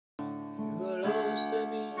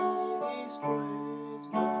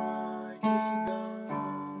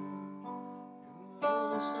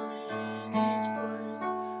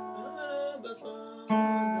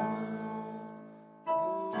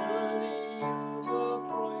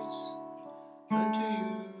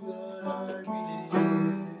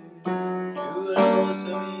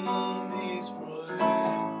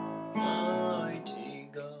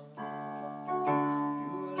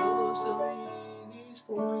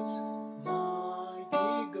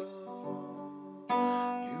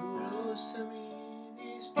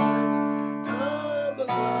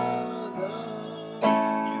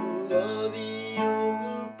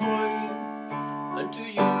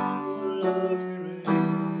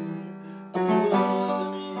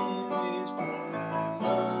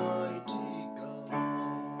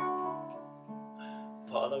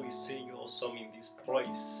Father, we sing your song in this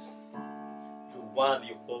praise. You're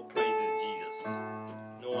worthy of all praises, Jesus.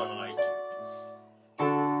 No one like you.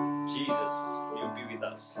 Jesus, you'll be with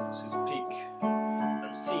us to speak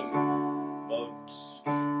and sing about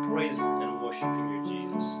praise and worshiping you,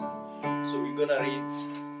 Jesus. So we're gonna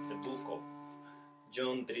read the book of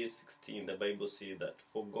John 3:16. The Bible says that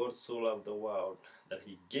for God so loved the world that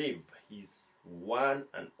he gave his one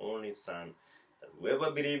and only Son, that whoever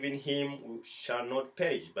believes in him shall not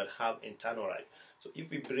perish but have eternal life. So if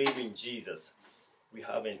we believe in Jesus, we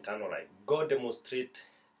have eternal life. God demonstrated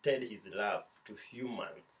his love to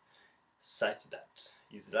humans such that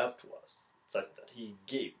his love to us, such that he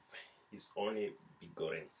gave his only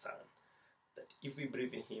begotten Son, that if we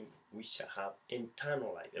believe in him, we shall have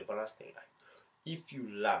eternal life, everlasting life. If you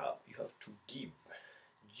love, you have to give.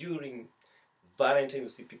 During Valentine, you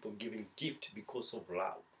see people giving gifts because of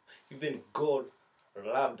love. Even God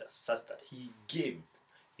loved us such that he gave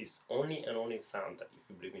his only and only Son, that if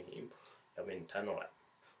you believe in him, you have eternal life.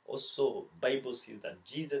 Also, Bible says that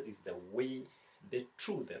Jesus is the way, the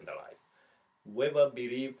truth, and the life. Whoever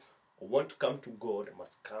believes or want to come to God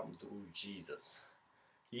must come through Jesus.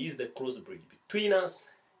 He is the crossbridge between us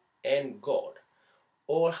and God.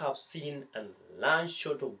 All have sinned and run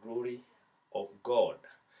short of glory of God.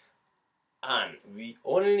 And we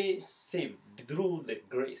only saved through the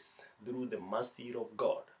grace, through the mercy of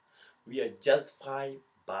God. We are justified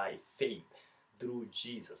by faith through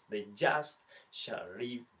Jesus. The just shall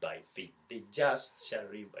live by faith. The just shall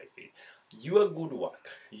live by faith. Your good work,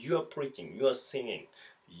 your preaching, your singing,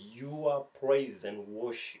 your praise and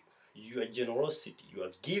worship, your generosity,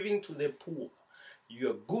 your giving to the poor,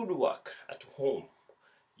 your good work at home,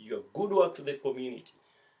 your good work to the community,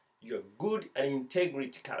 your good and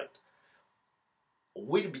integrity character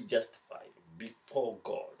will be justified before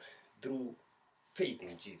God through faith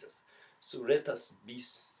in Jesus. So let us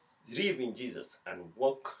live in Jesus and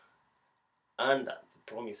walk under the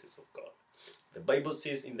promises of God. The Bible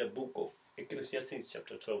says in the book of Ecclesiastes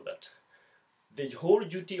chapter 12 that the whole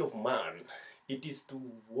duty of man, it is to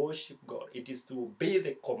worship God. It is to obey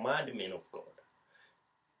the commandment of God.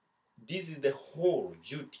 This is the whole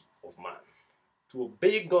duty of man, to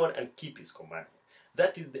obey God and keep his commandment.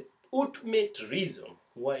 That is the ultimate reason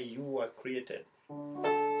why you were created.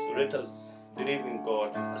 So let us believe in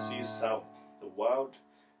God as we serve the world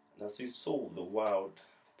and as we solve the world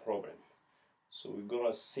problem. So we're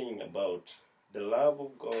going to sing about the love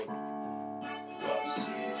of God to us.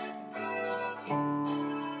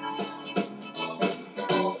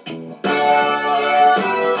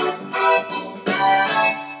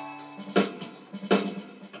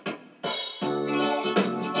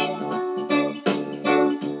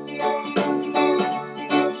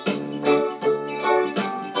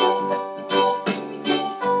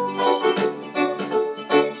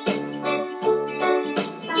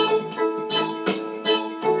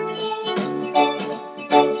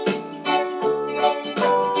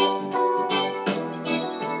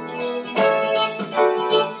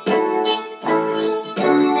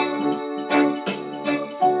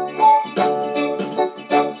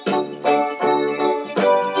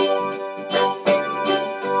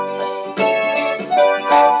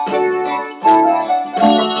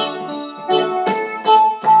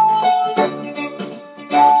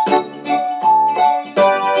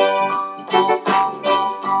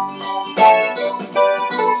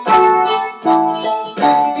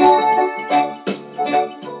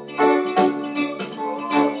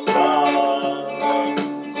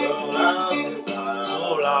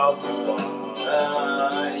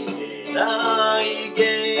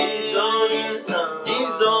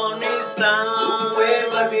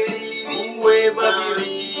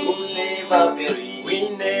 We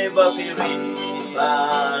never believe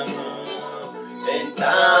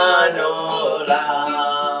eternal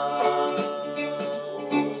love.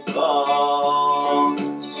 God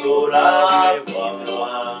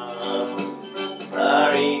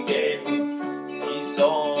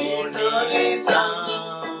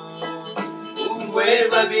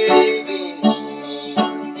never believe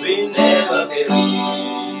in, we never believe.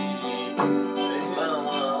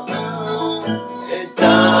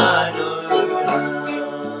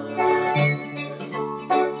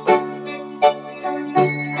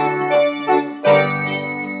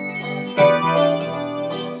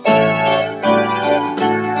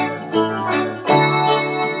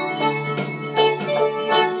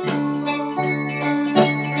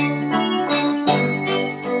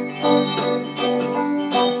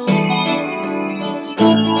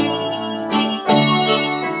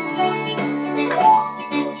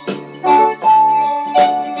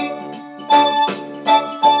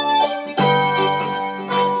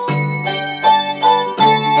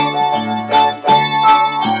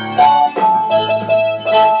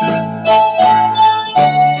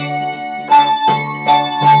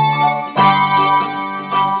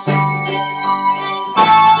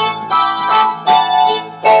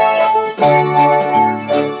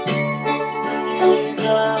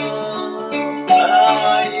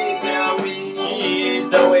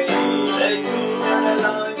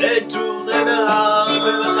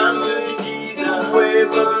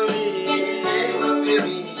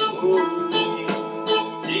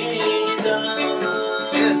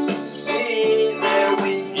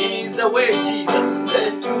 The way, Jesus, the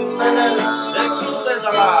truth and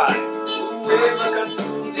the life.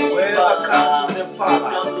 Whoever comes to the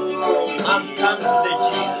Father must come to the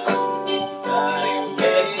Jesus.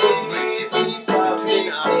 There's a close bridge between us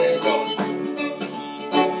and God.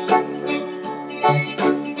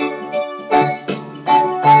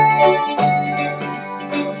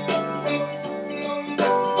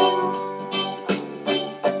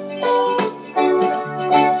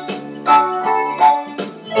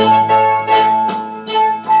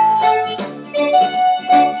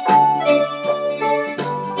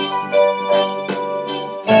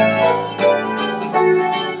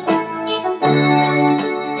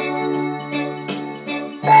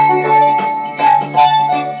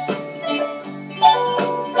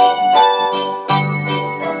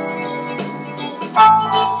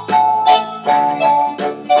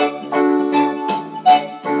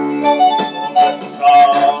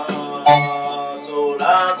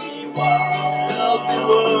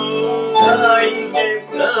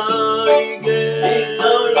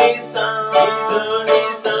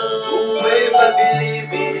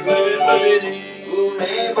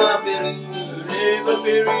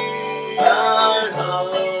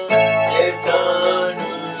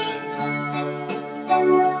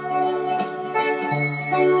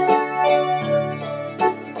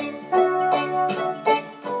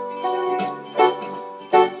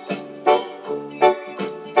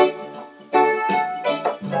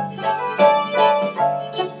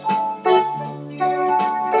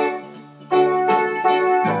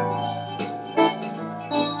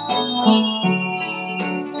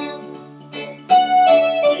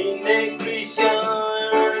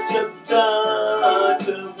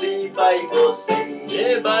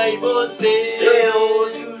 The Bible says the whole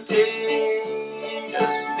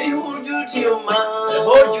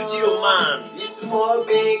duty of man is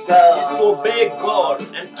to obey God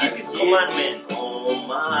and keep His commandment.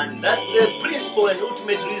 That's the principle and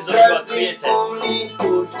ultimate reason you are created.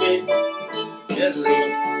 Yes.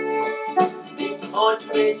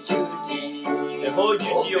 The whole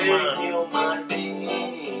duty of man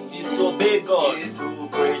is to obey God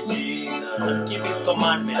and keep His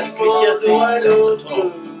commandment. Ecclesiastes chapter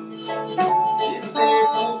 12.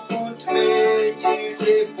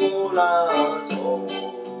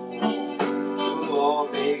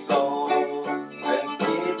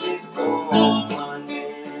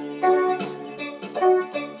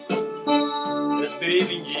 Let's believe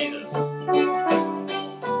in Jesus.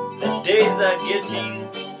 The days are getting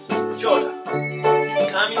shorter. His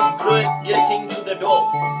coming is getting to the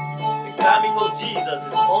door. The coming of Jesus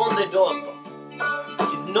is on the doorstep.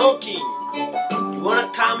 He's knocking. You want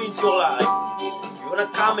to come into your life. You want to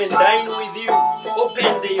come and dine with you.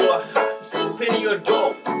 Open your heart. Open your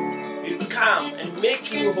door. He'll come and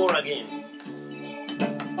make you whole again.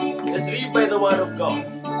 Let's live by the word of God.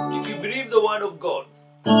 If you believe the word of God,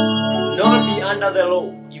 you will not be under the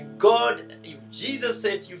law. If Jesus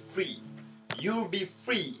set you free, you'll be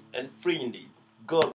free and free indeed. God